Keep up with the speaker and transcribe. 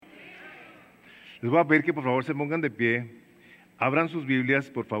Les voy a pedir que por favor se pongan de pie, abran sus Biblias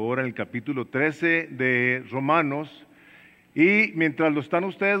por favor en el capítulo 13 de Romanos, y mientras lo están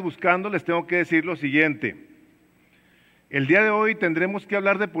ustedes buscando les tengo que decir lo siguiente. El día de hoy tendremos que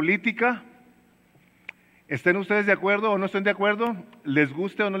hablar de política. ¿Estén ustedes de acuerdo o no estén de acuerdo? ¿Les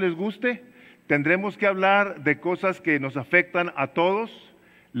guste o no les guste? Tendremos que hablar de cosas que nos afectan a todos.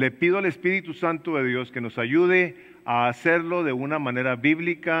 Le pido al Espíritu Santo de Dios que nos ayude a hacerlo de una manera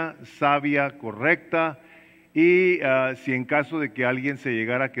bíblica, sabia, correcta, y si en caso de que alguien se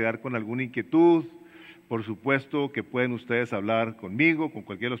llegara a quedar con alguna inquietud, por supuesto que pueden ustedes hablar conmigo, con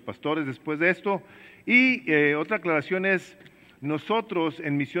cualquiera de los pastores después de esto. Y otra aclaración es, nosotros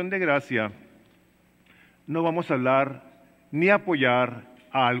en Misión de Gracia no vamos a hablar ni apoyar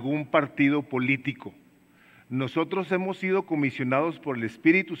a algún partido político. Nosotros hemos sido comisionados por el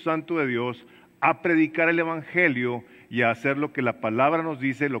Espíritu Santo de Dios a predicar el Evangelio y a hacer lo que la palabra nos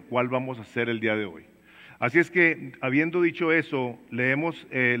dice, lo cual vamos a hacer el día de hoy. Así es que, habiendo dicho eso, leemos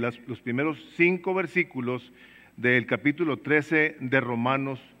los primeros 5 versículos del capítulo 13 de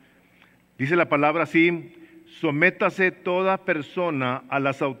Romanos. Dice la palabra así: sométase toda persona a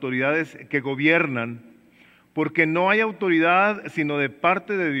las autoridades que gobiernan, porque no hay autoridad sino de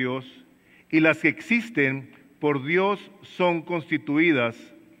parte de Dios, y las que existen por Dios son constituidas.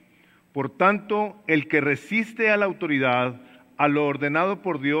 Por tanto, el que resiste a la autoridad, a lo ordenado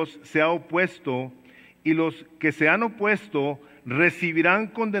por Dios, se ha opuesto, y los que se han opuesto recibirán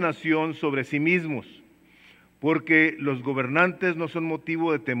condenación sobre sí mismos, porque los gobernantes no son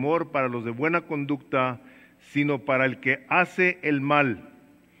motivo de temor para los de buena conducta, sino para el que hace el mal.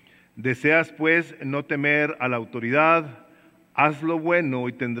 Deseas pues no temer a la autoridad, haz lo bueno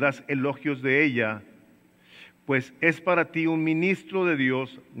y tendrás elogios de ella, pues es para ti un ministro de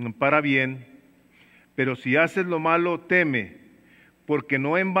Dios para bien. Pero si haces lo malo, teme, porque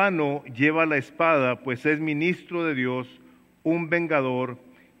no en vano lleva la espada, pues es ministro de Dios, un vengador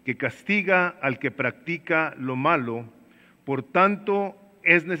que castiga al que practica lo malo. Por tanto,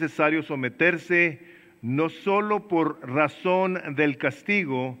 es necesario someterse no solo por razón del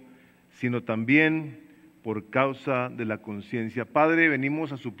castigo, sino también por causa de la conciencia. Padre,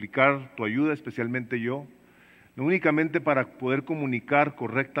 venimos a suplicar tu ayuda, especialmente yo, no únicamente para poder comunicar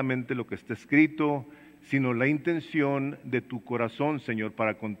correctamente lo que está escrito, sino la intención de tu corazón, Señor,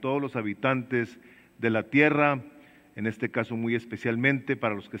 para con todos los habitantes de la tierra, en este caso muy especialmente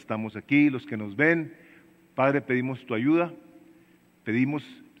para los que estamos aquí, los que nos ven. Padre, pedimos tu ayuda, pedimos,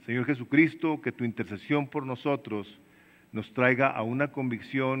 Señor Jesucristo, que tu intercesión por nosotros nos traiga a una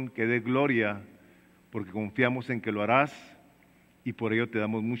convicción que dé gloria, porque confiamos en que lo harás, y por ello te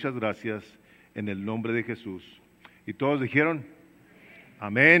damos muchas gracias en el nombre de Jesús. Y todos dijeron,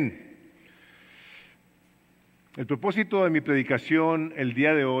 amén. El propósito de mi predicación el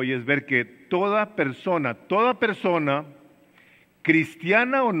día de hoy es ver que toda persona,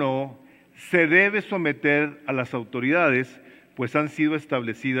 cristiana o no, se debe someter a las autoridades, pues han sido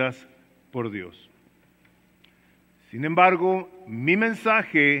establecidas por Dios. Sin embargo, mi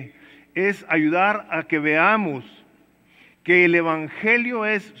mensaje es ayudar a que veamos que el Evangelio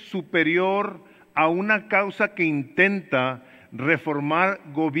es superior a una causa que intenta reformar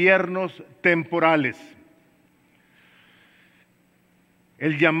gobiernos temporales.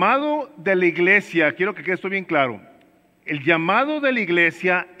 El llamado de la iglesia, quiero que quede esto bien claro, el llamado de la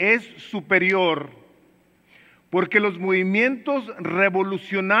iglesia es superior porque los movimientos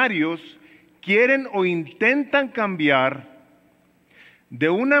revolucionarios quieren o intentan cambiar de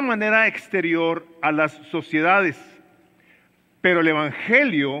una manera exterior a las sociedades, pero el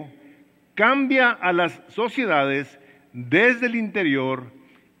Evangelio cambia a las sociedades desde el interior,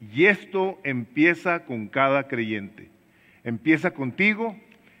 y esto empieza con cada creyente. Empieza contigo,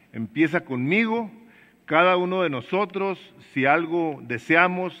 empieza conmigo. Cada uno de nosotros, si algo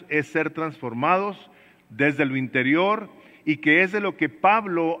deseamos, es ser transformados desde lo interior, y que es de lo que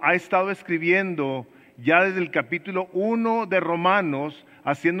Pablo ha estado escribiendo ya desde el capítulo 1 de Romanos,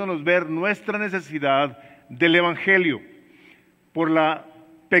 haciéndonos ver nuestra necesidad del Evangelio. Por la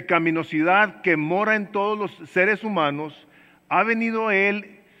pecaminosidad que mora en todos los seres humanos, ha venido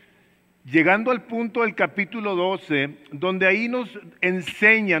Él llegando al punto del capítulo 12, donde ahí nos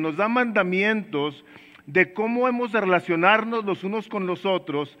enseña, nos da mandamientos de cómo hemos de relacionarnos los unos con los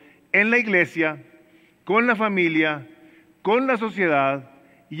otros en la iglesia, con la familia, con la sociedad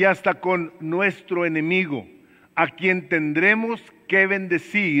y hasta con nuestro enemigo, a quien tendremos que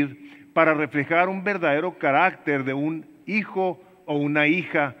bendecir para reflejar un verdadero carácter de un hijo o una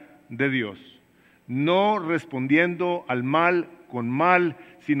hija de Dios, no respondiendo al mal con mal,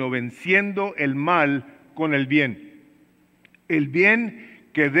 sino venciendo el mal con el bien. El bien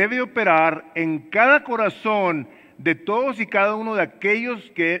que debe operar en cada corazón de todos y cada uno de aquellos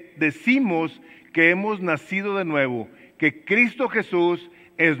que decimos que hemos nacido de nuevo, que Cristo Jesús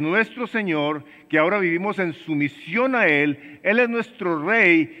es nuestro Señor, que ahora vivimos en sumisión a Él es nuestro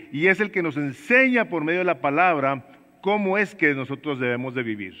Rey y es el que nos enseña por medio de la palabra cómo es que nosotros debemos de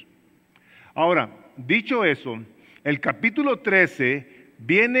vivir. Ahora, dicho eso, el capítulo 13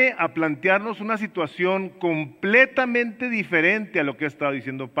 viene a plantearnos una situación completamente diferente a lo que ha estado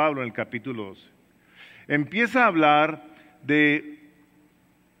diciendo Pablo en el capítulo 12. Empieza a hablar de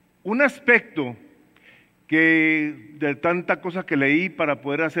un aspecto que de tanta cosa que leí para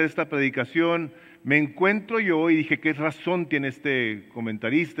poder hacer esta predicación, me encuentro yo y dije, ¿qué razón tiene este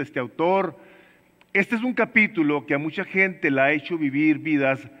comentarista, este autor? Este es un capítulo que a mucha gente le ha hecho vivir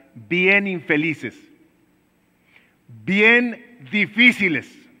vidas bien infelices, bien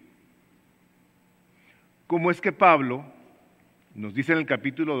difíciles. ¿Cómo es que Pablo nos dice en el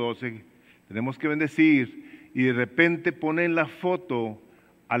capítulo 12, tenemos que bendecir, y de repente pone en la foto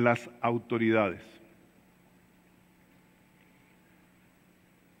a las autoridades?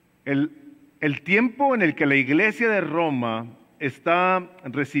 El tiempo en el que la iglesia de Roma está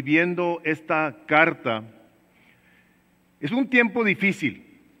recibiendo esta carta es un tiempo difícil,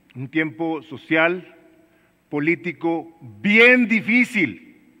 un tiempo social, político, bien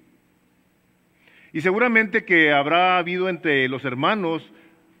difícil. Y seguramente que habrá habido entre los hermanos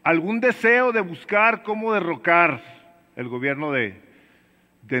algún deseo de buscar cómo derrocar el gobierno de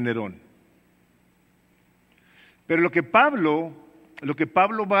Nerón. Pero lo que Pablo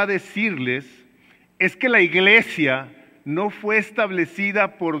va a decirles es que la iglesia no fue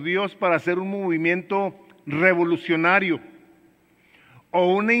establecida por Dios para hacer un movimiento revolucionario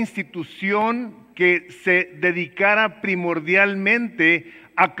o una institución que se dedicara primordialmente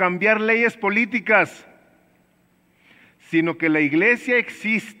a cambiar leyes políticas, sino que la iglesia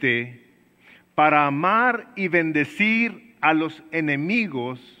existe para amar y bendecir a los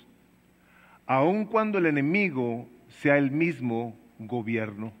enemigos, aun cuando el enemigo sea el mismo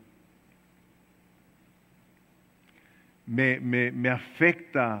gobierno. Me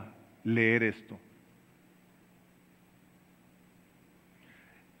afecta leer esto.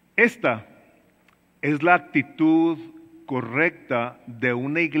 Esta es la actitud correcta de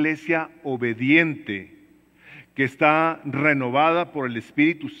una iglesia obediente que está renovada por el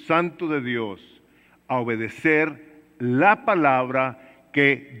Espíritu Santo de Dios a obedecer la palabra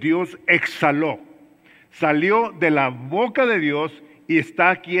que Dios exhaló. Salió de la boca de Dios y está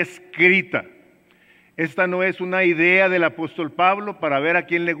aquí escrita. Esta no es una idea del apóstol Pablo para ver a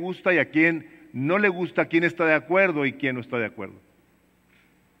quién le gusta y a quién no le gusta, quién está de acuerdo y quién no está de acuerdo.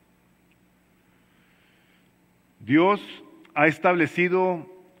 Dios ha establecido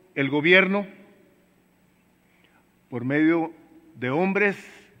el gobierno por medio de hombres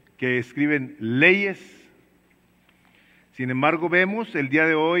que escriben leyes. Sin embargo, vemos el día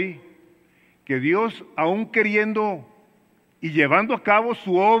de hoy que Dios, aún queriendo y llevando a cabo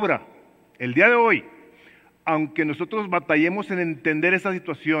su obra, el día de hoy, aunque nosotros batallemos en entender esa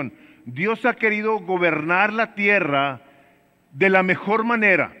situación, Dios ha querido gobernar la tierra de la mejor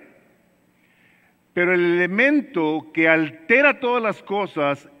manera. Pero el elemento que altera todas las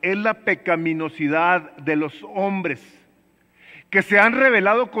cosas es la pecaminosidad de los hombres, que se han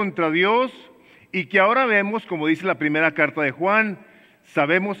rebelado contra Dios y que ahora vemos, como dice la primera carta de Juan,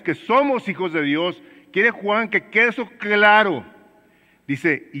 sabemos que somos hijos de Dios. Quiere Juan que quede eso claro.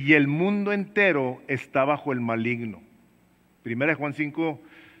 Dice, y el mundo entero está bajo el maligno. Primera de Juan 5,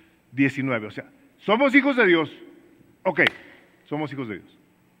 19. O sea, somos hijos de Dios. Ok, somos hijos de Dios.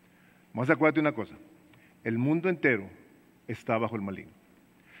 Más acuérdate una cosa, el mundo entero está bajo el maligno.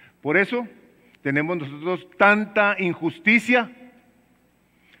 Por eso tenemos nosotros tanta injusticia,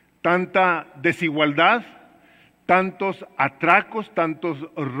 tanta desigualdad, tantos atracos, tantos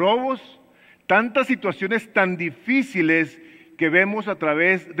robos, tantas situaciones tan difíciles que vemos a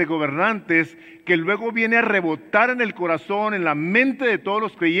través de gobernantes que luego viene a rebotar en el corazón, en la mente de todos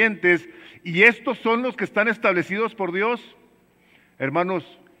los creyentes, y estos son los que están establecidos por Dios.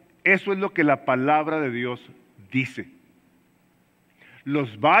 Hermanos, eso es lo que la palabra de Dios dice.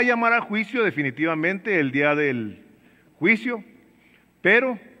 Los va a llamar a juicio definitivamente el día del juicio,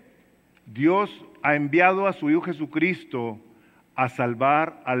 pero Dios ha enviado a su Hijo Jesucristo a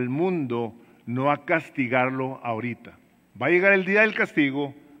salvar al mundo, no a castigarlo ahorita. Va a llegar el día del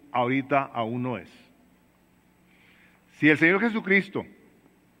castigo, ahorita aún no es. Si el Señor Jesucristo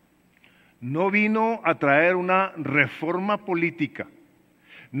no vino a traer una reforma política,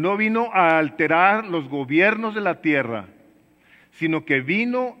 no vino a alterar los gobiernos de la tierra, sino que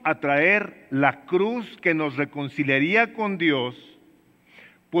vino a traer la cruz que nos reconciliaría con Dios,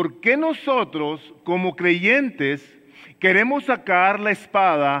 ¿por qué nosotros, como creyentes, queremos sacar la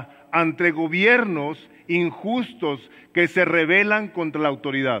espada ante gobiernos injustos que se rebelan contra la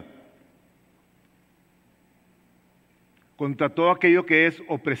autoridad? Contra todo aquello que es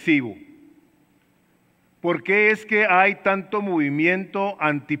opresivo. ¿Por qué es que hay tanto movimiento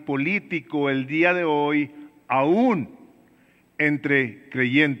antipolítico el día de hoy, aún entre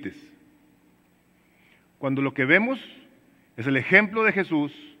creyentes? Cuando lo que vemos es el ejemplo de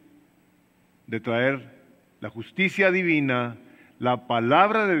Jesús de traer la justicia divina, la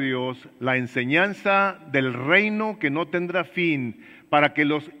palabra de Dios, la enseñanza del reino que no tendrá fin, para que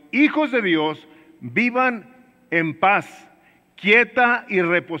los hijos de Dios vivan en paz, quieta y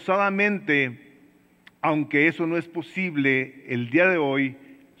reposadamente, aunque eso no es posible el día de hoy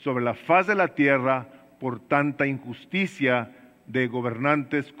sobre la faz de la tierra por tanta injusticia de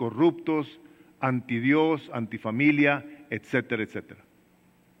gobernantes corruptos, antidios, antifamilia, etcétera, etcétera.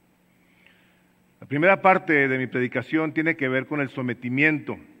 La primera parte de mi predicación tiene que ver con el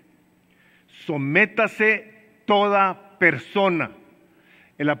sometimiento. Sométase toda persona.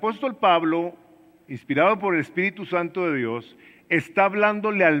 El apóstol Pablo, inspirado por el Espíritu Santo de Dios, está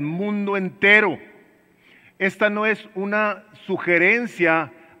hablándole al mundo entero. Esta no es una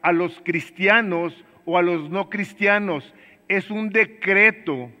sugerencia a los cristianos o a los no cristianos, es un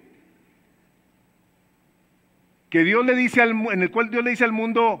decreto que Dios le dice en el cual Dios le dice al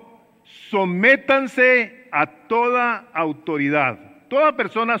mundo: sométanse a toda autoridad. Toda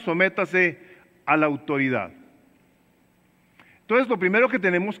persona sométase a la autoridad. Entonces, lo primero que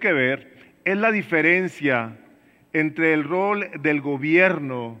tenemos que ver es la diferencia entre el rol del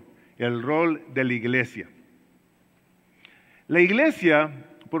gobierno y el rol de la iglesia. La iglesia,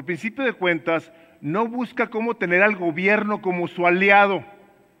 por principio de cuentas, no busca cómo tener al gobierno como su aliado.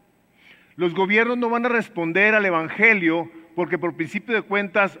 Los gobiernos no van a responder al evangelio porque por principio de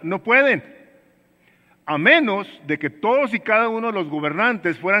cuentas no pueden, a menos de que todos y cada uno de los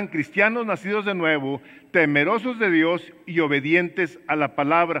gobernantes fueran cristianos nacidos de nuevo, temerosos de Dios y obedientes a la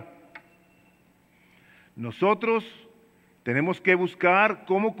palabra. Nosotros tenemos que buscar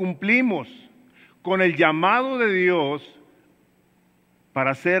cómo cumplimos con el llamado de Dios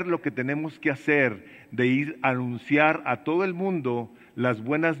para hacer lo que tenemos que hacer, de ir a anunciar a todo el mundo las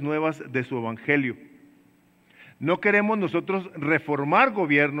buenas nuevas de su evangelio. No queremos nosotros reformar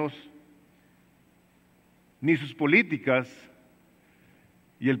gobiernos ni sus políticas,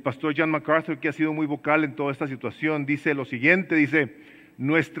 y el pastor John MacArthur, que ha sido muy vocal en toda esta situación, dice lo siguiente, dice: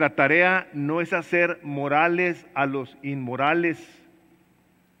 nuestra tarea no es hacer morales a los inmorales,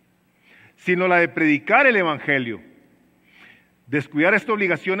 sino la de predicar el evangelio. Descuidar esta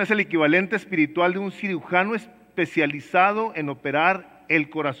obligación es el equivalente espiritual de un cirujano especializado en operar el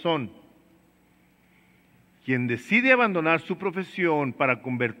corazón, quien decide abandonar su profesión para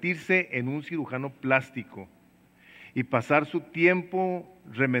convertirse en un cirujano plástico y pasar su tiempo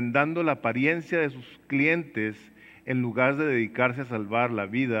remendando la apariencia de sus clientes en lugar de dedicarse a salvar la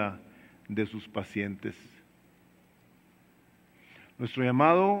vida de sus pacientes. Nuestro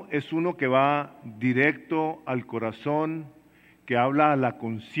llamado es uno que va directo al corazón, que habla a la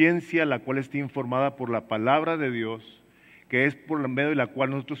conciencia, la cual está informada por la palabra de Dios, que es por medio de la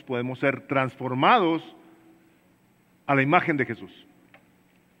cual nosotros podemos ser transformados a la imagen de Jesús,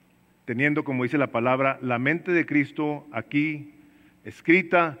 teniendo, como dice la palabra, la mente de Cristo aquí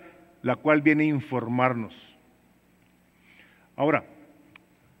escrita, la cual viene a informarnos. Ahora,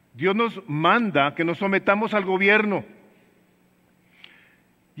 Dios nos manda que nos sometamos al gobierno,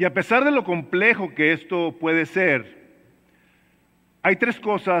 y a pesar de lo complejo que esto puede ser, hay tres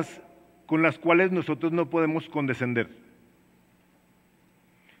cosas con las cuales nosotros no podemos condescender.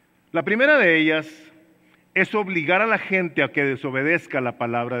 La primera de ellas es obligar a la gente a que desobedezca la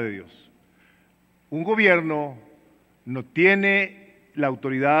palabra de Dios. Un gobierno no tiene la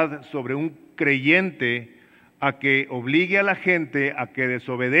autoridad sobre un creyente a que obligue a la gente a que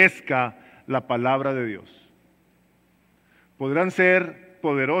desobedezca la palabra de Dios. Podrán ser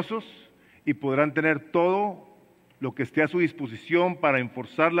poderosos y podrán tener todo lo que esté a su disposición para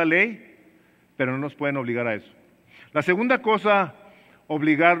enforzar la ley, pero no nos pueden obligar a eso. La segunda cosa,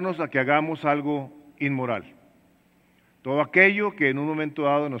 obligarnos a que hagamos algo inmoral. Todo aquello que en un momento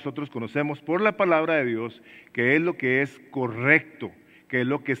dado nosotros conocemos por la palabra de Dios, que es lo que es correcto, que es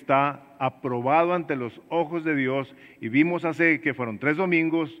lo que está aprobado ante los ojos de Dios, y vimos hace que fueron 3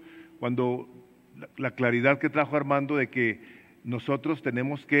 domingos, cuando la claridad que trajo Armando de que nosotros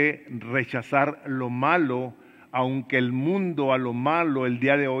tenemos que rechazar lo malo, aunque el mundo a lo malo el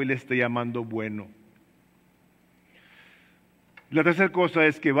día de hoy le esté llamando bueno. La tercera cosa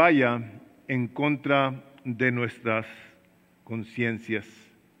es que vaya en contra de nuestras conciencias.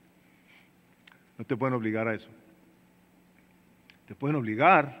 No te pueden obligar a eso. Te pueden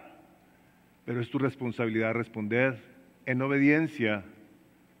obligar, pero es tu responsabilidad responder en obediencia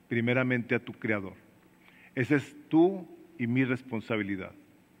primeramente a tu Creador. Esa es tu y mi responsabilidad.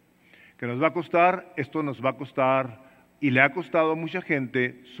 ¿Qué nos va a costar? Esto nos va a costar, y le ha costado a mucha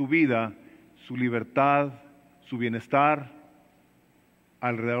gente, su vida, su libertad, su bienestar,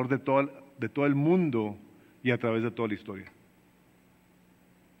 alrededor de todo el mundo y a través de toda la historia.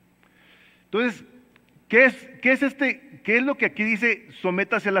 Entonces, ¿qué es lo que aquí dice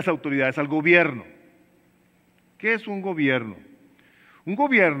sométase a las autoridades, al gobierno? ¿Qué es un gobierno? Un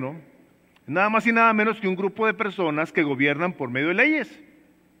gobierno, nada más y nada menos que un grupo de personas que gobiernan por medio de leyes.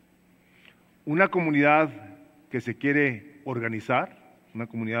 Una comunidad que se quiere organizar, una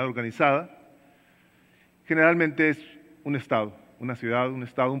comunidad organizada, generalmente es un estado, una ciudad, un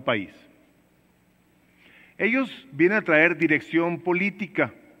estado, un país. Ellos vienen a traer dirección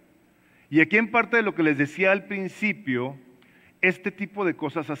política. Y aquí en parte de lo que les decía al principio, este tipo de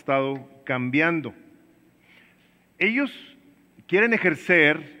cosas ha estado cambiando. Ellos quieren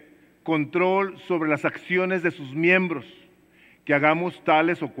ejercer control sobre las acciones de sus miembros, que hagamos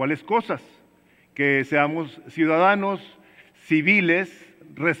tales o cuales cosas, que seamos ciudadanos, civiles,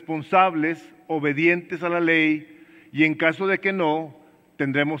 responsables, obedientes a la ley, y en caso de que no,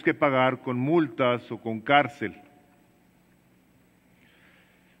 tendremos que pagar con multas o con cárcel.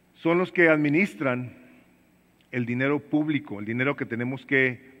 Son los que administran el dinero público, el dinero que tenemos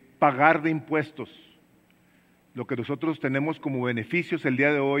que pagar de impuestos. Lo que nosotros tenemos como beneficios el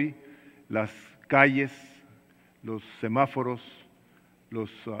día de hoy, las calles, los semáforos, los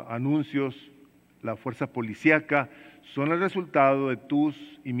anuncios, la fuerza policíaca, son el resultado de tus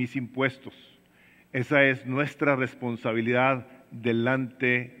y mis impuestos. Esa es nuestra responsabilidad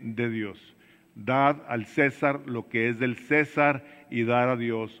delante de Dios. Dad al César lo que es del César y dar a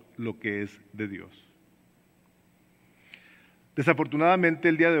Dios lo que es de Dios. Desafortunadamente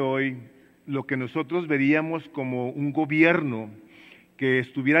el día de hoy, lo que nosotros veríamos como un gobierno que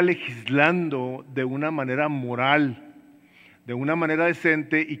estuviera legislando de una manera moral, de una manera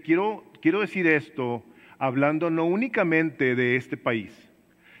decente, y quiero decir esto hablando no únicamente de este país,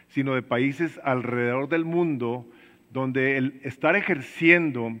 sino de países alrededor del mundo, donde el estar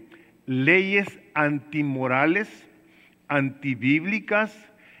ejerciendo leyes antimorales, antibíblicas,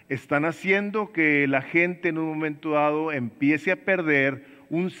 están haciendo que la gente en un momento dado empiece a perder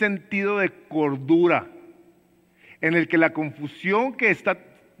un sentido de cordura, en el que la confusión que está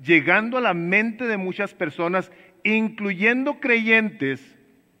llegando a la mente de muchas personas, incluyendo creyentes,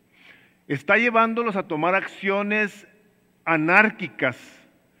 está llevándolos a tomar acciones anárquicas,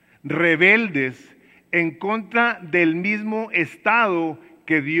 rebeldes, en contra del mismo Estado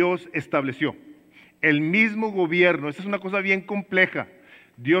que Dios estableció. El mismo gobierno, esa es una cosa bien compleja.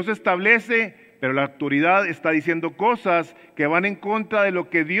 Dios establece, pero la autoridad está diciendo cosas que van en contra de lo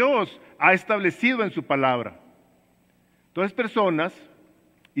que Dios ha establecido en su palabra. Entonces, personas,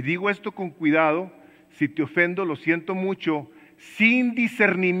 y digo esto con cuidado, si te ofendo, lo siento mucho, sin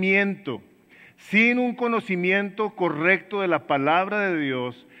discernimiento, sin un conocimiento correcto de la palabra de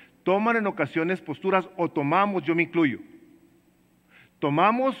Dios, toman en ocasiones posturas, o tomamos, yo me incluyo,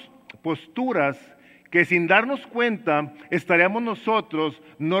 tomamos posturas que sin darnos cuenta estaríamos nosotros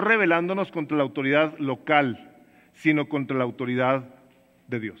no rebelándonos contra la autoridad local, sino contra la autoridad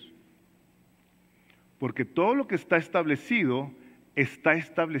de Dios. Porque todo lo que está establecido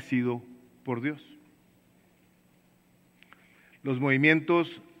por Dios. Los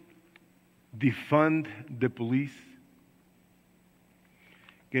movimientos Defund the Police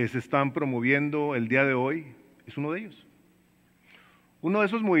que se están promoviendo el día de hoy es uno de ellos. Uno de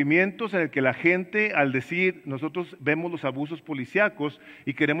esos movimientos en el que la gente, al decir, nosotros vemos los abusos policíacos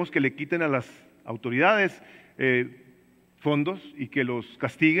y queremos que le quiten a las autoridades fondos y que los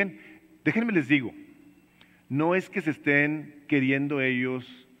castiguen, déjenme les digo, no es que se estén queriendo ellos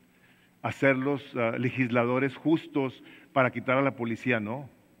hacerlos legisladores justos para quitar a la policía, no,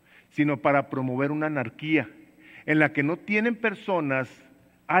 sino para promover una anarquía en la que no tienen personas,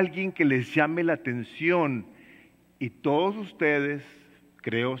 alguien que les llame la atención, y todos ustedes,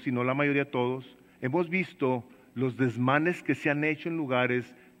 creo, si no la mayoría de todos, hemos visto los desmanes que se han hecho en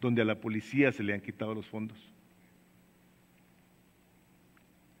lugares donde a la policía se le han quitado los fondos.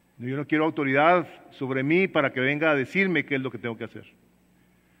 Yo no quiero autoridad sobre mí para que venga a decirme qué es lo que tengo que hacer.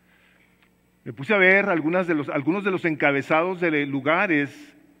 Me puse a ver algunos de los encabezados de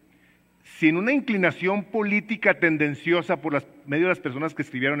lugares sin una inclinación política tendenciosa por medio de las personas que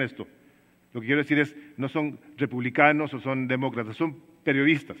escribieron esto. Lo que quiero decir es, no son republicanos o son demócratas, son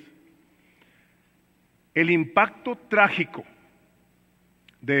periodistas. El impacto trágico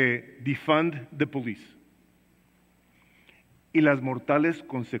de Defund the Police y las mortales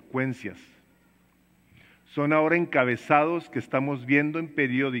consecuencias son ahora encabezados que estamos viendo en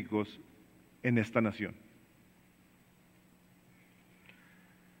periódicos en esta nación.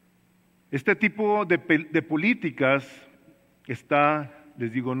 Este tipo de políticas está,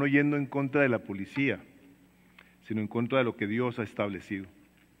 les digo, no yendo en contra de la policía, sino en contra de lo que Dios ha establecido.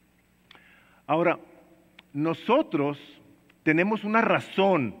 Ahora, nosotros tenemos una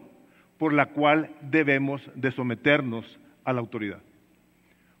razón por la cual debemos de someternos a la autoridad.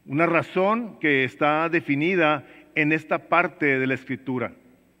 Una razón que está definida en esta parte de la Escritura.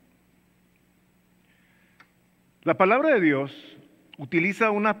 La palabra de Dios utiliza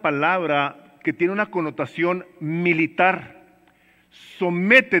una palabra que tiene una connotación militar.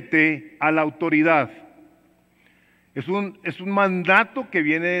 Sométete a la autoridad. Es un mandato que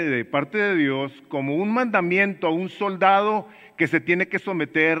viene de parte de Dios como un mandamiento a un soldado que se tiene que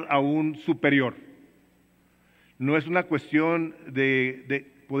someter a un superior. No es una cuestión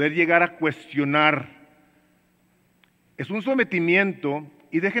de poder llegar a cuestionar. Es un sometimiento,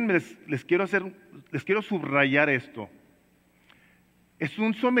 y déjenme, les quiero subrayar esto. Es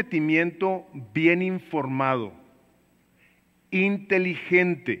un sometimiento bien informado,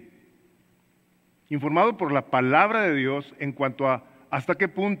 inteligente, informado por la palabra de Dios en cuanto a hasta qué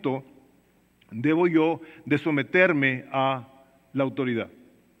punto debo yo de someterme a la autoridad.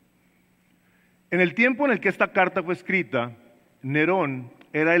 En el tiempo en el que esta carta fue escrita, Nerón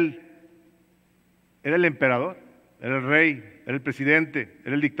era el emperador, era el rey, era el presidente,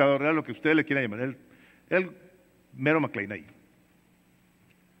 era el dictador, era lo que ustedes le quieran llamar, era el mero McLean ahí.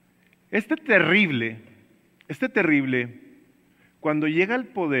 Este terrible, cuando llega al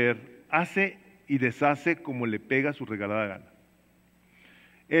poder, hace y deshace como le pega su regalada gana.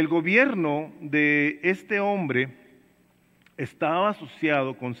 El gobierno de este hombre estaba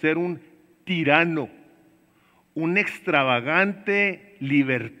asociado con ser un tirano, un extravagante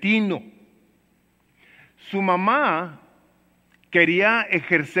libertino. Su mamá quería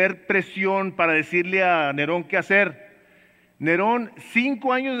ejercer presión para decirle a Nerón qué hacer. Nerón,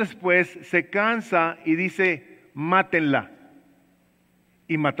 5 años después, se cansa y dice, mátenla.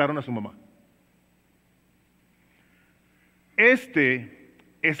 Y mataron a su mamá. Este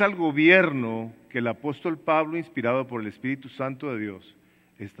es al gobierno que el apóstol Pablo, inspirado por el Espíritu Santo de Dios,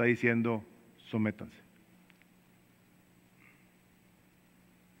 está diciendo, sométanse.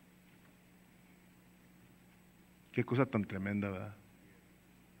 Qué cosa tan tremenda, ¿verdad?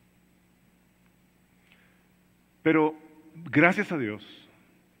 Pero gracias a Dios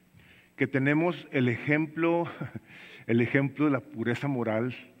que tenemos el ejemplo de la pureza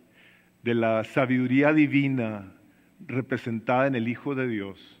moral, de la sabiduría divina representada en el Hijo de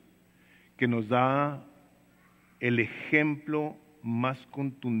Dios, que nos da el ejemplo más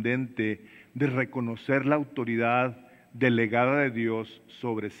contundente de reconocer la autoridad delegada de Dios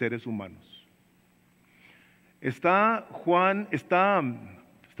sobre seres humanos. Está Juan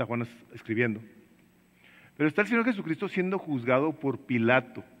escribiendo, pero está el Señor Jesucristo siendo juzgado por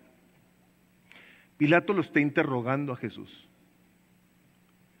Pilato. Pilato lo está interrogando a Jesús.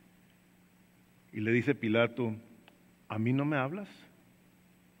 Y le dice Pilato, ¿a mí no me hablas?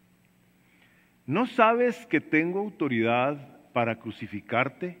 ¿No sabes que tengo autoridad para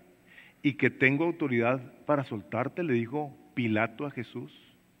crucificarte y que tengo autoridad para soltarte? Le dijo Pilato a Jesús.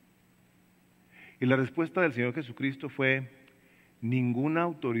 Y la respuesta del Señor Jesucristo fue, ninguna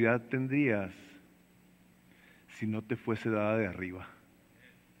autoridad tendrías si no te fuese dada de arriba.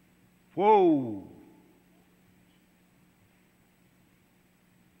 ¡Wow!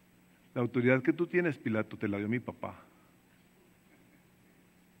 La autoridad que tú tienes, Pilato, te la dio mi papá.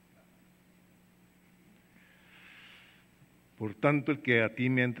 Por tanto, el que a ti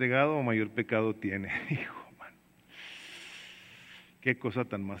me ha entregado, mayor pecado tiene. Hijo, man. Qué cosa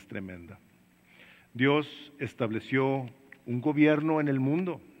tan más tremenda. Dios estableció un gobierno en el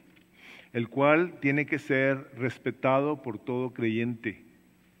mundo, el cual tiene que ser respetado por todo creyente.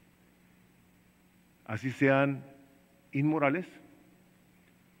 Así sean inmorales,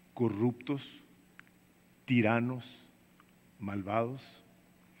 corruptos, tiranos, malvados.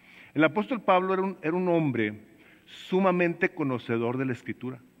 El apóstol Pablo era un hombre sumamente conocedor de la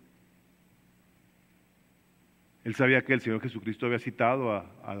Escritura. Él sabía que el Señor Jesucristo había citado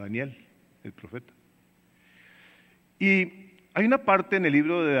a Daniel, el profeta. Y hay una parte en el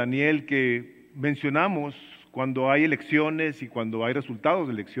libro de Daniel que mencionamos cuando hay elecciones y cuando hay resultados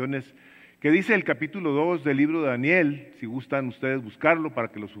de elecciones, que dice el capítulo 2 del libro de Daniel, si gustan ustedes buscarlo para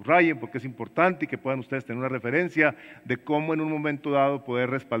que lo subrayen, porque es importante y que puedan ustedes tener una referencia de cómo en un momento dado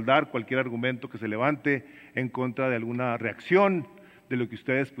poder respaldar cualquier argumento que se levante en contra de alguna reacción de lo que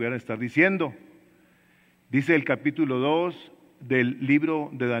ustedes pudieran estar diciendo. Dice el capítulo 2 del libro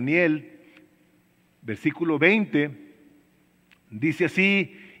de Daniel, versículo 20, dice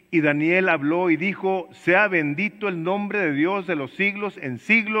así: y Daniel habló y dijo: sea bendito el nombre de Dios de los siglos en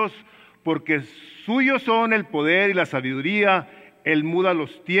siglos, porque suyos son el poder y la sabiduría. Él muda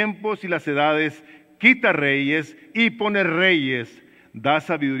los tiempos y las edades, quita reyes y pone reyes, da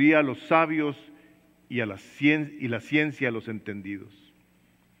sabiduría a los sabios y la ciencia a los entendidos.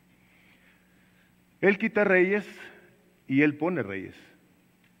 Él quita reyes y Él pone reyes.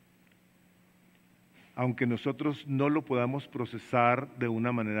 Aunque nosotros no lo podamos procesar de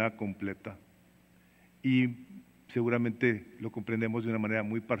una manera completa. Y seguramente lo comprendemos de una manera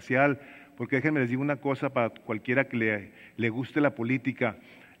muy parcial, porque déjenme les digo una cosa para cualquiera que le guste la política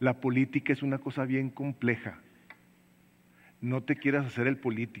es una cosa bien compleja. No te quieras hacer el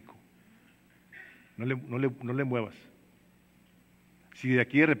político, no le muevas. Si de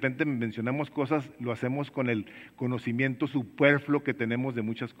aquí de repente mencionamos cosas, lo hacemos con el conocimiento superfluo que tenemos de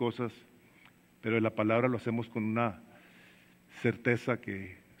muchas cosas, pero de la palabra lo hacemos con una certeza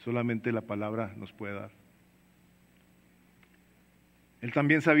que solamente la palabra nos puede dar. Él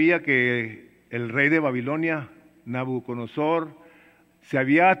también sabía que el rey de Babilonia, Nabucodonosor, se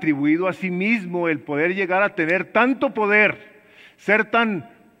había atribuido a sí mismo el poder llegar a tener tanto poder, ser tan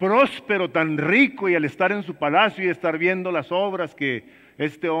próspero, tan rico, y al estar en su palacio y estar viendo las obras que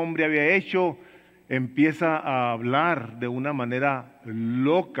este hombre había hecho, empieza a hablar de una manera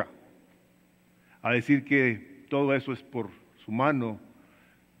loca, a decir que todo eso es por su mano,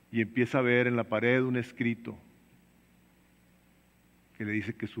 y empieza a ver en la pared un escrito que le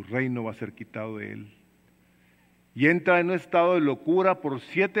dice que su reino va a ser quitado de él. Y entra en un estado de locura por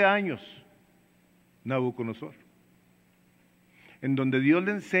 7 años, Nabucodonosor, en donde Dios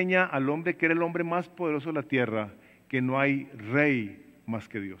le enseña al hombre que era el hombre más poderoso de la tierra, que no hay rey más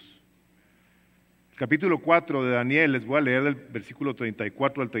que Dios. El capítulo 4 de Daniel, les voy a leer del versículo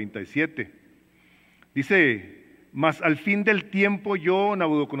 34 al 37. Dice: mas al fin del tiempo yo,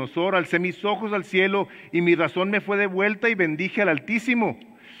 Nabucodonosor, alcé mis ojos al cielo y mi razón me fue devuelta y bendije al Altísimo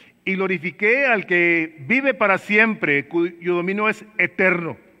y glorifiqué al que vive para siempre, cuyo dominio es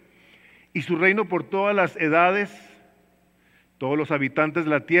eterno y su reino por todas las edades. Todos los habitantes de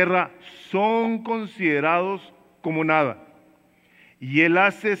la tierra son considerados como nada, y Él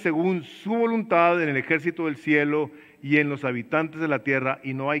hace según su voluntad en el ejército del cielo y en los habitantes de la tierra,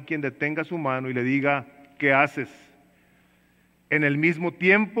 y no hay quien detenga su mano y le diga: ¿qué haces? En el mismo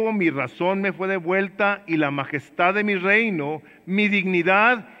tiempo mi razón me fue devuelta y la majestad de mi reino, mi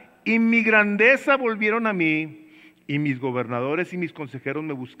dignidad y mi grandeza volvieron a mí, y mis gobernadores y mis consejeros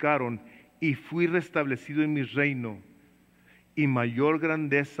me buscaron, y fui restablecido en mi reino, y mayor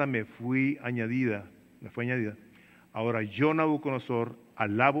grandeza me fue añadida. Ahora yo, Nabucodonosor,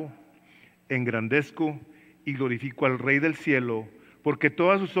 alabo, engrandezco y glorifico al Rey del cielo, porque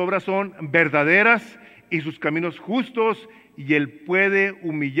todas sus obras son verdaderas y sus caminos justos, y Él puede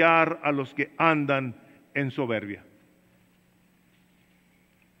humillar a los que andan en soberbia.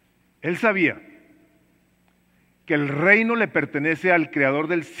 Él sabía que el reino le pertenece al Creador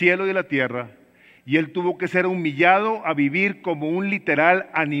del cielo y de la tierra, y Él tuvo que ser humillado a vivir como un literal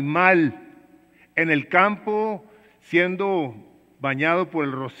animal en el campo, siendo bañado por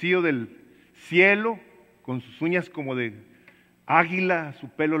el rocío del cielo, con sus uñas como de águila, su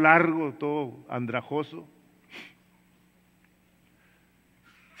pelo largo, todo andrajoso.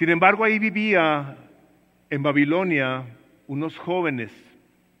 Sin embargo, ahí vivía en Babilonia unos jóvenes,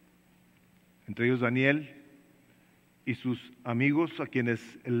 entre ellos Daniel y sus amigos, a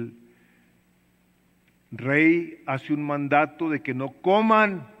quienes el rey hace un mandato de que no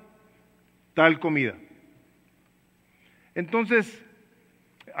coman tal comida. Entonces,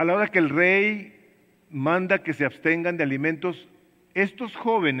 a la hora que el rey manda que se abstengan de alimentos, estos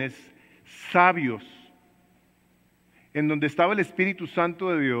jóvenes sabios, en donde estaba el Espíritu Santo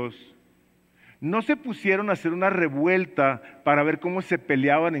de Dios, no se pusieron a hacer una revuelta para ver cómo se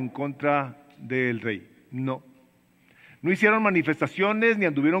peleaban en contra del rey. No hicieron manifestaciones ni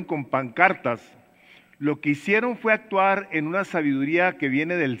anduvieron con pancartas. Lo que hicieron fue actuar en una sabiduría que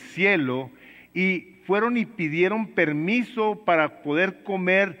viene del cielo, y fueron y pidieron permiso para poder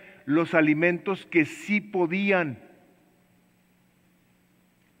comer los alimentos que sí podían.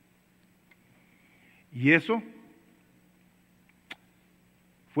 Y eso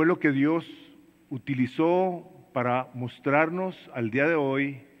fue lo que Dios utilizó para mostrarnos al día de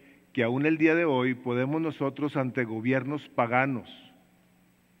hoy, que aún el día de hoy podemos nosotros, ante gobiernos paganos,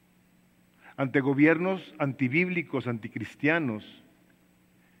 ante gobiernos antibíblicos, anticristianos,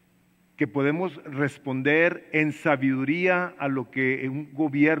 que podemos responder en sabiduría a lo que un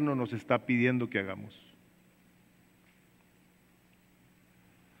gobierno nos está pidiendo que hagamos.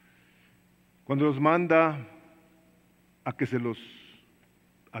 Cuando los manda a que se los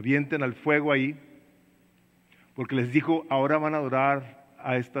avienten al fuego ahí, porque les dijo, ahora van a adorar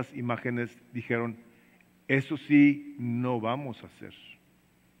a estas imágenes, dijeron, eso sí no vamos a hacer.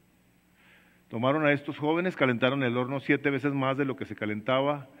 Tomaron a estos jóvenes, calentaron el horno 7 veces más de lo que se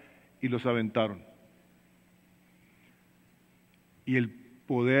calentaba y los aventaron. Y el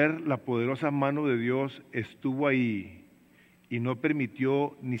poder, la poderosa mano de Dios estuvo ahí y no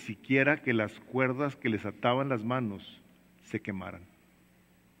permitió ni siquiera que las cuerdas que les ataban las manos se quemaran.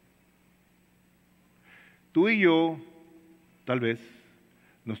 Tú y yo, tal vez,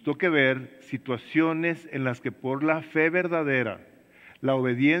 nos toque ver situaciones en las que por la fe verdadera, la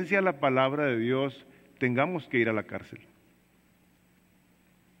obediencia a la palabra de Dios, tengamos que ir a la cárcel.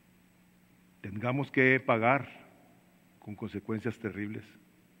 Tengamos que pagar con consecuencias terribles.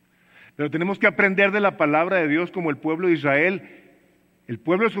 Pero tenemos que aprender de la palabra de Dios como el pueblo de Israel, el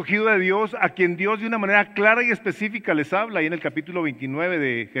pueblo escogido de Dios, a quien Dios de una manera clara y específica les habla. Ahí en el capítulo 29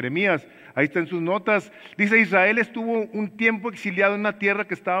 de Jeremías, ahí está en sus notas, dice: Israel estuvo un tiempo exiliado en una tierra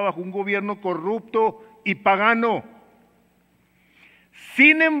que estaba bajo un gobierno corrupto y pagano.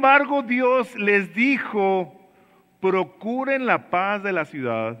 Sin embargo, Dios les dijo: procuren la paz de la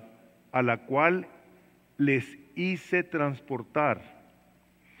ciudad a la cual les hice transportar,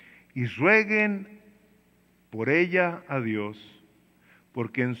 y rueguen por ella a Dios,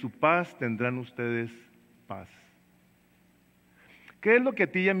 porque en su paz tendrán ustedes paz. ¿Qué es lo que a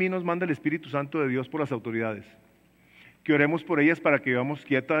ti y a mí nos manda el Espíritu Santo de Dios por las autoridades? Que oremos por ellas para que vivamos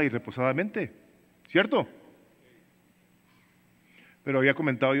quieta y reposadamente, ¿cierto? Pero había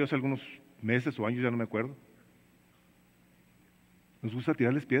comentado yo hace algunos meses o años, ya no me acuerdo. Nos gusta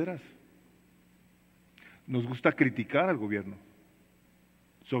tirarles piedras. Nos gusta criticar al gobierno.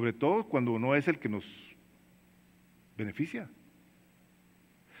 Sobre todo cuando no es el que nos beneficia.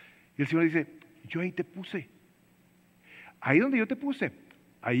 Y el Señor dice: yo ahí te puse. Ahí donde yo te puse,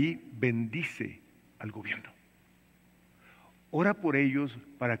 ahí bendice al gobierno. Ora por ellos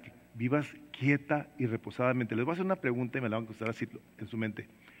para que vivas quieta y reposadamente. Les voy a hacer una pregunta y me la van a contestar así en su mente.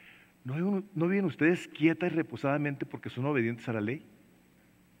 ¿No viven ustedes quieta y reposadamente porque son obedientes a la ley?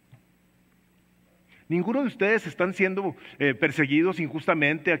 Ninguno de ustedes están siendo perseguidos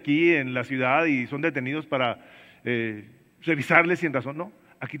injustamente aquí en la ciudad y son detenidos para revisarles sin razón. No,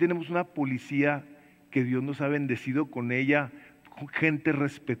 aquí tenemos una policía que Dios nos ha bendecido con ella, con gente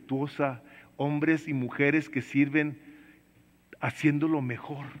respetuosa, hombres y mujeres que sirven haciendo lo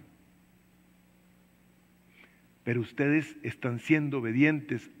mejor. Pero ustedes están siendo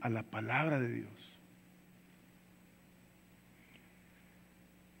obedientes a la palabra de Dios.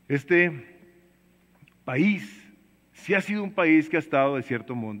 Este país sí ha sido un país que ha estado de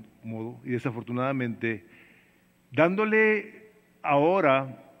cierto modo y desafortunadamente dándole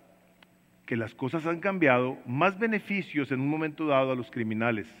ahora que las cosas han cambiado, más beneficios en un momento dado a los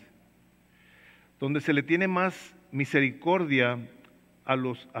criminales, donde se le tiene más misericordia a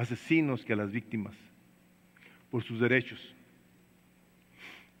los asesinos que a las víctimas por sus derechos.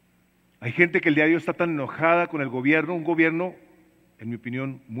 Hay gente que el día de hoy está tan enojada con el gobierno, un gobierno, en mi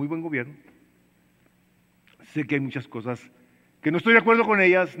opinión, muy buen gobierno. Sé que hay muchas cosas que no estoy de acuerdo con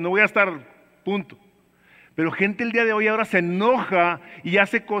ellas, no voy a estar, punto. Pero gente el día de hoy ahora se enoja y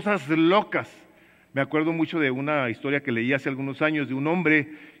hace cosas locas. Me acuerdo mucho de una historia que leí hace algunos años de un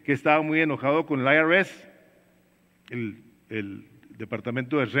hombre que estaba muy enojado con el IRS, el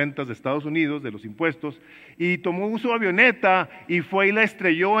Departamento de Rentas de Estados Unidos, de los impuestos, y tomó su avioneta y fue y la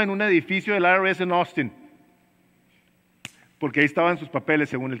estrelló en un edificio del IRS en Austin, porque ahí estaban sus papeles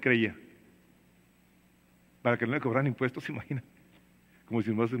según él creía. Para que no le cobraran impuestos, se imagina, como si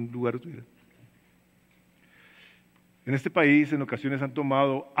más en un lugar estuviera. En este país en ocasiones han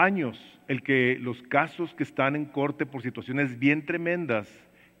tomado años el que los casos que están en corte por situaciones bien tremendas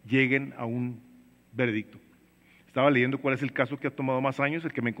lleguen a un veredicto. Estaba leyendo cuál es el caso que ha tomado más años.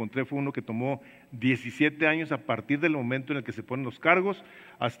 El que me encontré fue uno que tomó 17 años a partir del momento en el que se ponen los cargos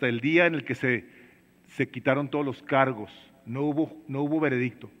hasta el día en el que se quitaron todos los cargos. No hubo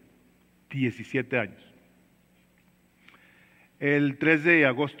veredicto. 17 años. El 3 de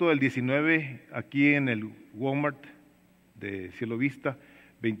agosto del 19, aquí en el Walmart de Cielo Vista,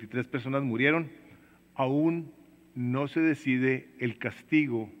 23 personas murieron. Aún no se decide el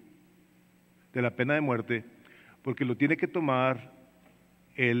castigo de la pena de muerte, porque lo tiene que tomar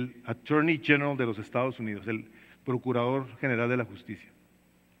el Attorney General de los Estados Unidos, el Procurador General de la Justicia.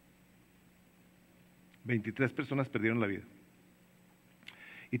 23 personas perdieron la vida.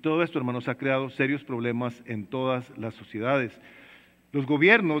 Y todo esto, hermanos, ha creado serios problemas en todas las sociedades. Los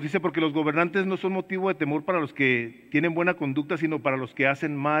gobiernos, dice, porque los gobernantes no son motivo de temor para los que tienen buena conducta, sino para los que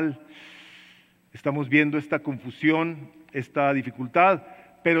hacen mal. Estamos viendo esta confusión, esta dificultad,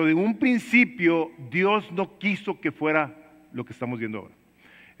 pero de un principio Dios no quiso que fuera lo que estamos viendo ahora.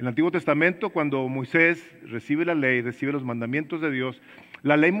 En el Antiguo Testamento, cuando Moisés recibe la ley, recibe los mandamientos de Dios,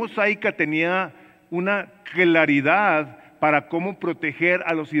 la ley mosaica tenía una claridad para cómo proteger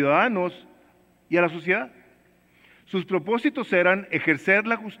a los ciudadanos y a la sociedad. Sus propósitos eran ejercer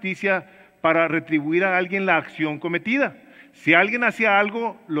la justicia para retribuir a alguien la acción cometida. Si alguien hacía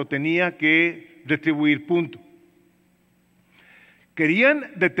algo, lo tenía que retribuir, punto. Quería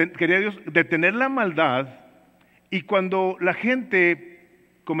Dios detener la maldad, y cuando la gente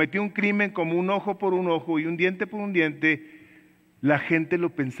cometió un crimen como un ojo por un ojo y un diente por un diente, la gente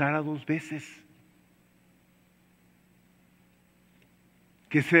lo pensara dos veces.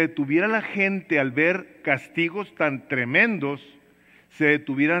 Que se detuviera la gente al ver castigos tan tremendos, se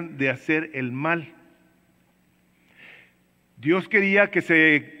detuvieran de hacer el mal. Dios quería que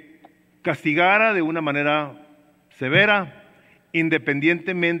se castigara de una manera severa,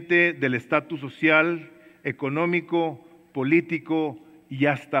 independientemente del estatus social, económico, político y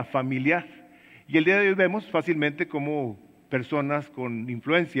hasta familiar. Y el día de hoy vemos fácilmente cómo personas con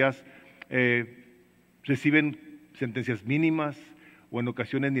influencias reciben sentencias mínimas, o en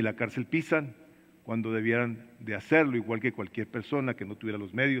ocasiones ni la cárcel pisan, cuando debieran de hacerlo, igual que cualquier persona que no tuviera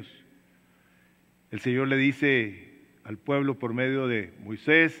los medios. El Señor le dice al pueblo por medio de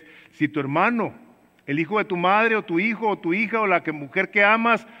Moisés: si tu hermano, el hijo de tu madre, o tu hijo, o tu hija, o la mujer que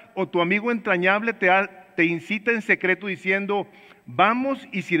amas, o tu amigo entrañable te incita en secreto diciendo: vamos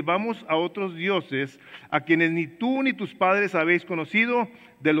y sirvamos a otros dioses, a quienes ni tú ni tus padres habéis conocido,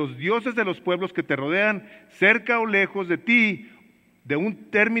 de los dioses de los pueblos que te rodean, cerca o lejos de ti, de un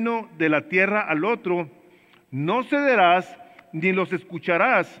término de la tierra al otro, no cederás, ni los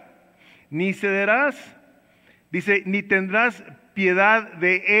escucharás, ni cederás, dice, ni tendrás piedad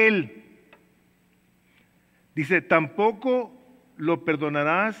de él. Dice, tampoco lo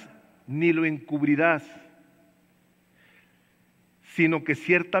perdonarás, ni lo encubrirás, sino que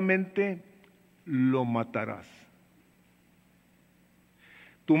ciertamente lo matarás.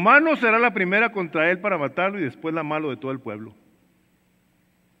 Tu mano será la primera contra él para matarlo, y después la mano de todo el pueblo.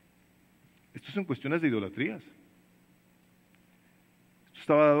 Esto son cuestiones de idolatrías. Esto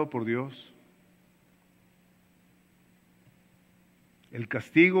estaba dado por Dios. El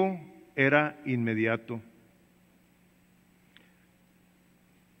castigo era inmediato.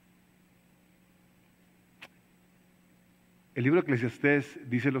 El libro de Eclesiastés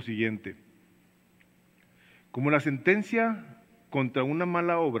dice lo siguiente: como la sentencia contra una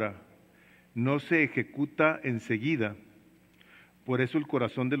mala obra no se ejecuta enseguida, por eso el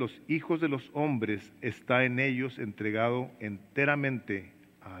corazón de los hijos de los hombres está en ellos entregado enteramente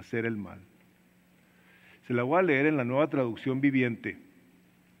a hacer el mal. Se la voy a leer en la Nueva Traducción Viviente.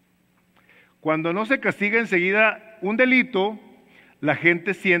 Cuando no se castiga enseguida un delito, la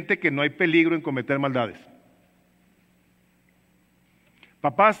gente siente que no hay peligro en cometer maldades.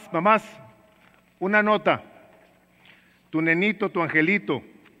 Papás, mamás, una nota. Tu nenito, tu angelito,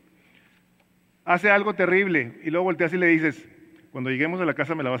 hace algo terrible y luego volteas y le dices: cuando lleguemos a la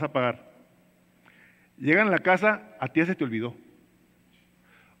casa me la vas a pagar. Llegan a la casa, a ti ya se te olvidó.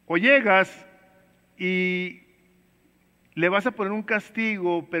 O llegas y le vas a poner un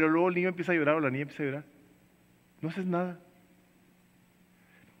castigo, pero luego el niño empieza a llorar o la niña empieza a llorar. No haces nada.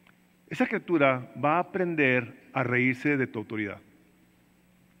 Esa criatura va a aprender a reírse de tu autoridad.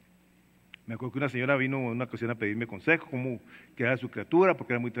 Me acuerdo que una señora vino en una ocasión a pedirme consejo, cómo quedaba su criatura,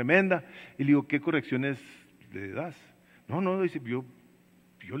 porque era muy tremenda. Y le digo: ¿qué correcciones le das? No, dice, yo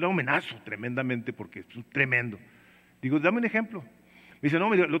le amenazo tremendamente porque es tremendo. Digo, dame un ejemplo. Me dice: no,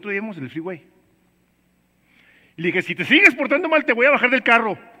 mira, el otro día íbamos en el freeway. Y le dije: si te sigues portando mal, te voy a bajar del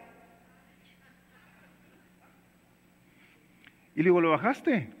carro. Y le digo: ¿lo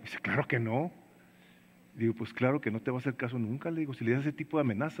bajaste? Dice: claro que no. Digo: pues claro que no te va a hacer caso nunca. Le digo: si le das ese tipo de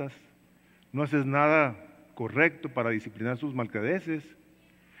amenazas, no haces nada correcto para disciplinar sus malcredeces,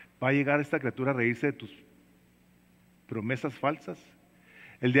 va a llegar esta criatura a reírse de tus promesas falsas.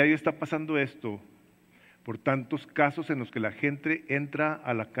 El día de hoy está pasando esto por tantos casos en los que la gente entra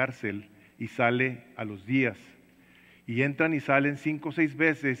a la cárcel y sale a los días, y entran y salen 5 o 6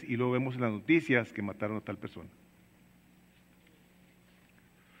 veces, y luego vemos en las noticias que mataron a tal persona.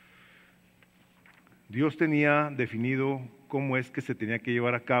 Dios tenía definido cómo es que se tenía que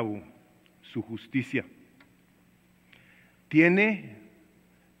llevar a cabo su justicia.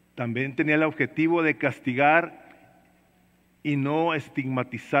 También tenía el objetivo de castigar y no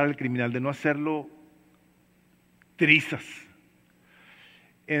estigmatizar al criminal, de no hacerlo trizas.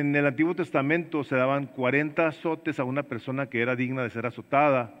 En el Antiguo Testamento se daban 40 azotes a una persona que era digna de ser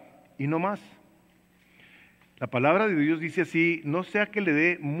azotada y no más. La palabra de Dios dice así: no sea que le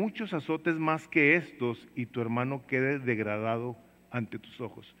dé muchos azotes más que estos y tu hermano quede degradado ante tus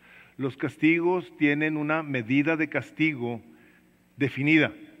ojos. Los castigos tienen una medida de castigo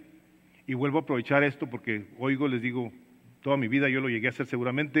definida. Y vuelvo a aprovechar esto porque oigo, les digo, toda mi vida yo lo llegué a hacer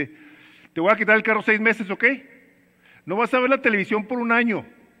seguramente. Te voy a quitar el carro 6 meses, ¿ok? No vas a ver la televisión por 1 año.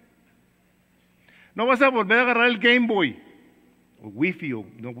 No vas a volver a agarrar el Game Boy. O Wi-Fi, o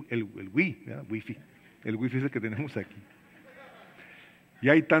no, el Wii, ¿verdad? Wi-Fi. El Wi-Fi es el que tenemos aquí. Y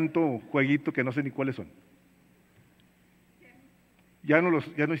hay tanto jueguito que no sé ni cuáles son. Ya no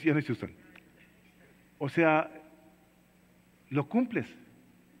se usan. O sea, lo cumples.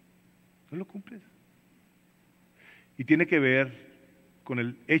 No lo cumples. Y tiene que ver con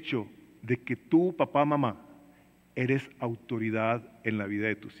el hecho de que tú, papá, mamá, eres autoridad en la vida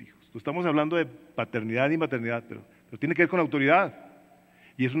de tus hijos. No estamos hablando de paternidad y maternidad, pero tiene que ver con autoridad.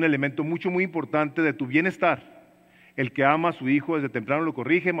 Y es un elemento muy importante de tu bienestar. El que ama a su hijo desde temprano lo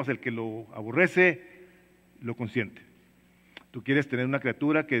corrige, más el que lo aborrece, lo consiente. Tú quieres tener una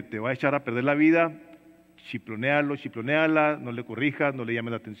criatura que te va a echar a perder la vida, chiplonéala, no le corrijas, no le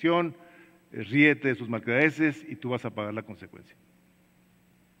llames la atención, ríete de sus malcredeces y tú vas a pagar la consecuencia.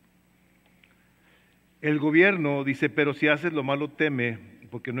 El gobierno dice: pero si haces lo malo teme,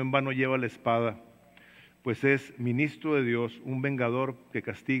 porque no en vano lleva la espada, pues es ministro de Dios, un vengador que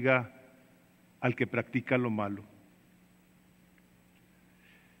castiga al que practica lo malo.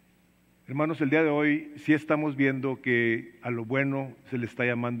 Hermanos, el día de hoy sí estamos viendo que a lo bueno se le está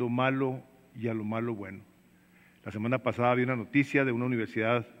llamando malo y a lo malo bueno. La semana pasada había una noticia de una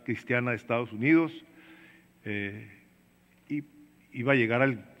universidad cristiana de Estados Unidos, y iba a llegar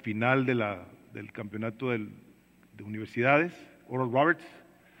al final del campeonato de universidades, Oral Roberts,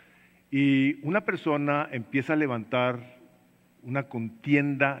 y una persona empieza a levantar una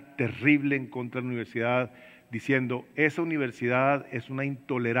contienda terrible en contra de la universidad, diciendo: esa universidad es una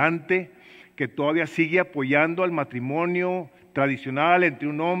intolerante que todavía sigue apoyando al matrimonio tradicional entre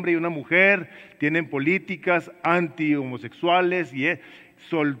un hombre y una mujer, tienen políticas anti-homosexuales, y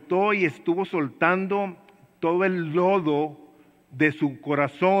soltó y estuvo soltando todo el lodo de su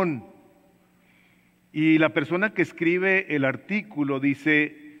corazón. Y la persona que escribe el artículo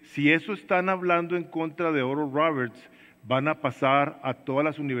dice: si eso están hablando en contra de Oral Roberts, van a pasar a todas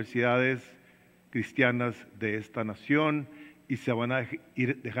las universidades cristianas de esta nación y se van a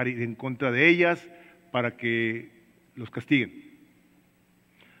dejar ir en contra de ellas para que los castiguen.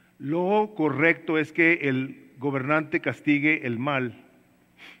 Lo correcto es que el gobernante castigue el mal,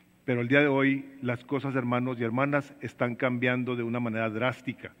 pero el día de hoy las cosas, hermanos y hermanas, están cambiando de una manera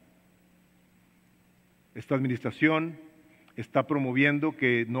drástica. Esta administración está promoviendo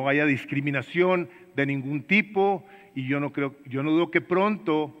que no haya discriminación de ningún tipo, y yo no dudo que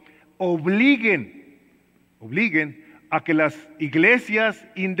pronto obliguen a que las iglesias,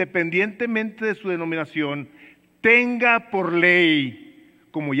 independientemente de su denominación, tenga por ley,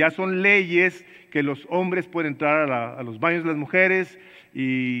 como ya son leyes, que los hombres pueden entrar a los baños de las mujeres,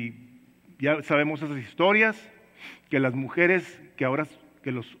 y ya sabemos esas historias, que las mujeres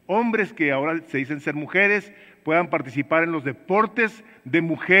que los hombres que ahora se dicen ser mujeres puedan participar en los deportes de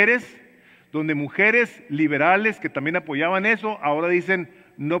mujeres, donde mujeres liberales que también apoyaban eso, ahora dicen: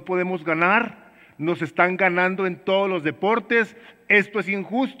 no podemos ganar, nos están ganando en todos los deportes, esto es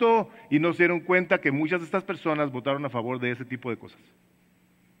injusto, y no se dieron cuenta que muchas de estas personas votaron a favor de ese tipo de cosas.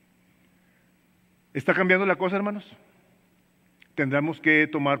 ¿Está cambiando la cosa, hermanos? Tendremos que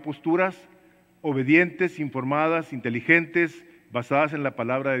tomar posturas obedientes, informadas, inteligentes, basadas en la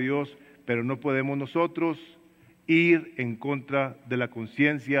palabra de Dios, pero no podemos nosotros ir en contra de la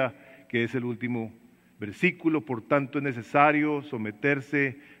conciencia, que es el último versículo. Por tanto, es necesario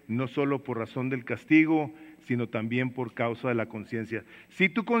someterse no solo por razón del castigo, sino también por causa de la conciencia. Si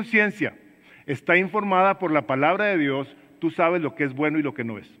tu conciencia está informada por la palabra de Dios, tú sabes lo que es bueno y lo que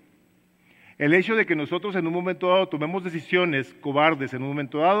no es. El hecho de que nosotros en un momento dado tomemos decisiones cobardes en un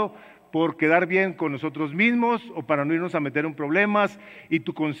momento dado por quedar bien con nosotros mismos o para no irnos a meter en problemas, y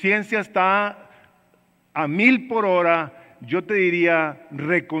tu conciencia está a 1000 por hora, yo te diría: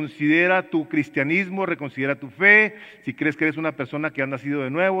 reconsidera tu cristianismo, reconsidera tu fe. Si crees que eres una persona que ha nacido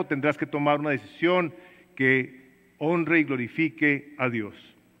de nuevo, tendrás que tomar una decisión que honre y glorifique a Dios.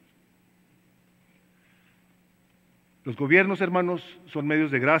 Los gobiernos, hermanos, son medios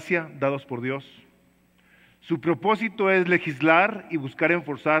de gracia dados por Dios. Su propósito es legislar y buscar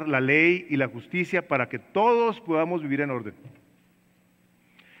enforzar la ley y la justicia para que todos podamos vivir en orden,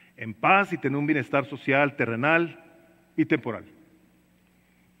 en paz y tener un bienestar social, terrenal y temporal.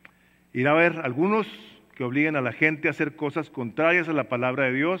 Irá a haber algunos que obliguen a la gente a hacer cosas contrarias a la palabra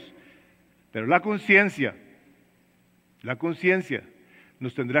de Dios, pero la conciencia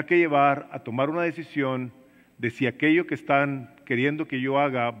nos tendrá que llevar a tomar una decisión de si aquello que están queriendo que yo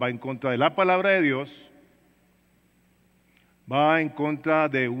haga va en contra de la palabra de Dios, va en contra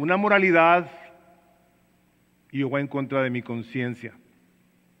de una moralidad y o va en contra de mi conciencia.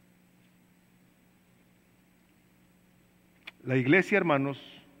 La iglesia, hermanos,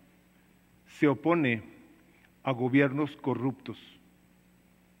 se opone a gobiernos corruptos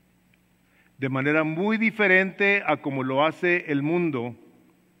de manera muy diferente a como lo hace el mundo.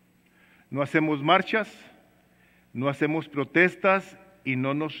 No hacemos marchas, no hacemos protestas y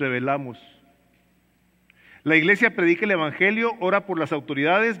no nos rebelamos. La iglesia predica el evangelio, ora por las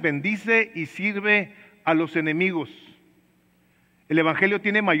autoridades, bendice y sirve a los enemigos. El evangelio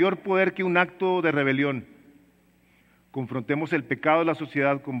tiene mayor poder que un acto de rebelión. Confrontemos el pecado de la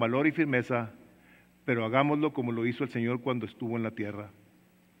sociedad con valor y firmeza, pero hagámoslo como lo hizo el Señor cuando estuvo en la tierra.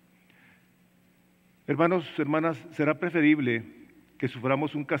 Hermanos, hermanas, será preferible que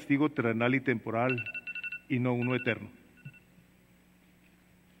suframos un castigo terrenal y temporal y no uno eterno.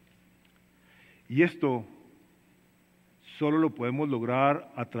 Y esto solo lo podemos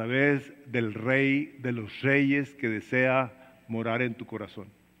lograr a través del Rey de los Reyes que desea morar en tu corazón.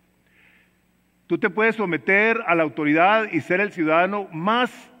 Tú te puedes someter a la autoridad y ser el ciudadano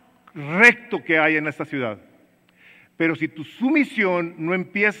más recto que hay en esta ciudad. Pero si tu sumisión no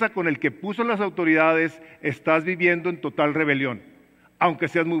empieza con el que puso las autoridades, estás viviendo en total rebelión, aunque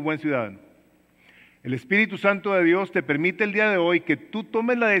seas muy buen ciudadano. El Espíritu Santo de Dios te permite el día de hoy que tú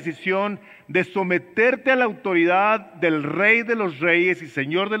tomes la decisión de someterte a la autoridad del Rey de los Reyes y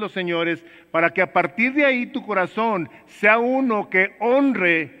Señor de los Señores, para que a partir de ahí tu corazón sea uno que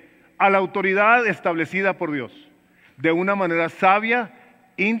honre a la autoridad establecida por Dios, de una manera sabia,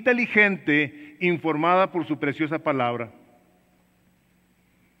 inteligente, informada por su preciosa palabra.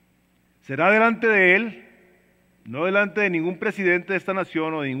 Será delante de Él, no delante de ningún presidente de esta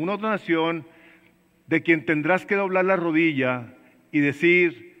nación o de ninguna otra nación, de quien tendrás que doblar la rodilla y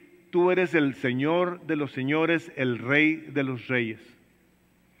decir: tú eres el Señor de los señores, el Rey de los reyes.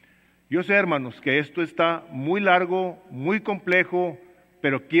 Yo sé, hermanos, que esto está muy largo, muy complejo,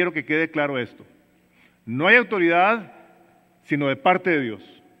 pero quiero que quede claro esto. No hay autoridad sino de parte de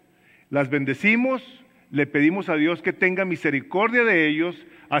Dios. Las bendecimos, le pedimos a Dios que tenga misericordia de ellos,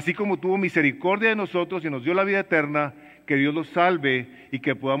 así como tuvo misericordia de nosotros y nos dio la vida eterna, que Dios los salve y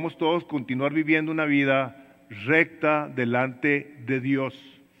que podamos todos continuar viviendo una vida recta delante de Dios.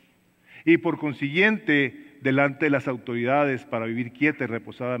 Y por consiguiente, delante de las autoridades para vivir quieta y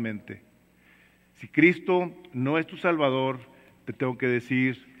reposadamente. Si Cristo no es tu Salvador, te tengo que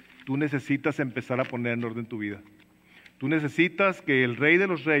decir, tú necesitas empezar a poner en orden tu vida. Tú necesitas que el Rey de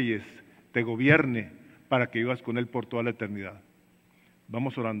los Reyes te gobierne para que vivas con Él por toda la eternidad.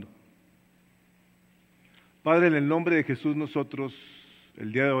 Vamos orando. Padre, en el nombre de Jesús, nosotros,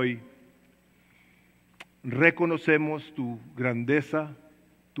 el día de hoy, reconocemos tu grandeza,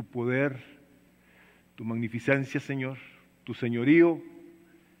 tu poder, tu magnificencia, Señor, tu señorío,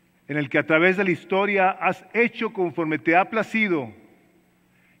 en el que a través de la historia has hecho conforme te ha placido,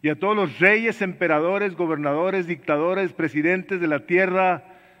 y a todos los reyes, emperadores, gobernadores, dictadores, presidentes de la tierra,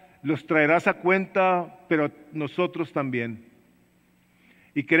 los traerás a cuenta, pero nosotros también.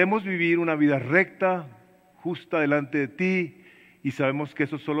 Y queremos vivir una vida recta, justa delante de ti, y sabemos que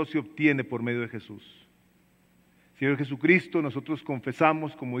eso solo se obtiene por medio de Jesús. Señor Jesucristo, nosotros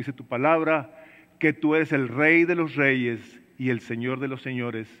confesamos, como dice tu palabra, que tú eres el Rey de los reyes y el Señor de los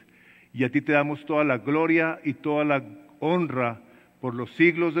señores, y a ti te damos toda la gloria y toda la honra por los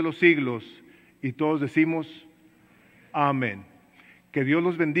siglos de los siglos, y todos decimos amén. Que Dios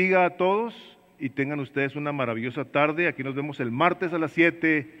los bendiga a todos y tengan ustedes una maravillosa tarde. Aquí nos vemos el martes a las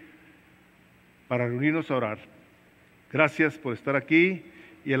 7 para reunirnos a orar. Gracias por estar aquí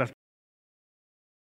y a las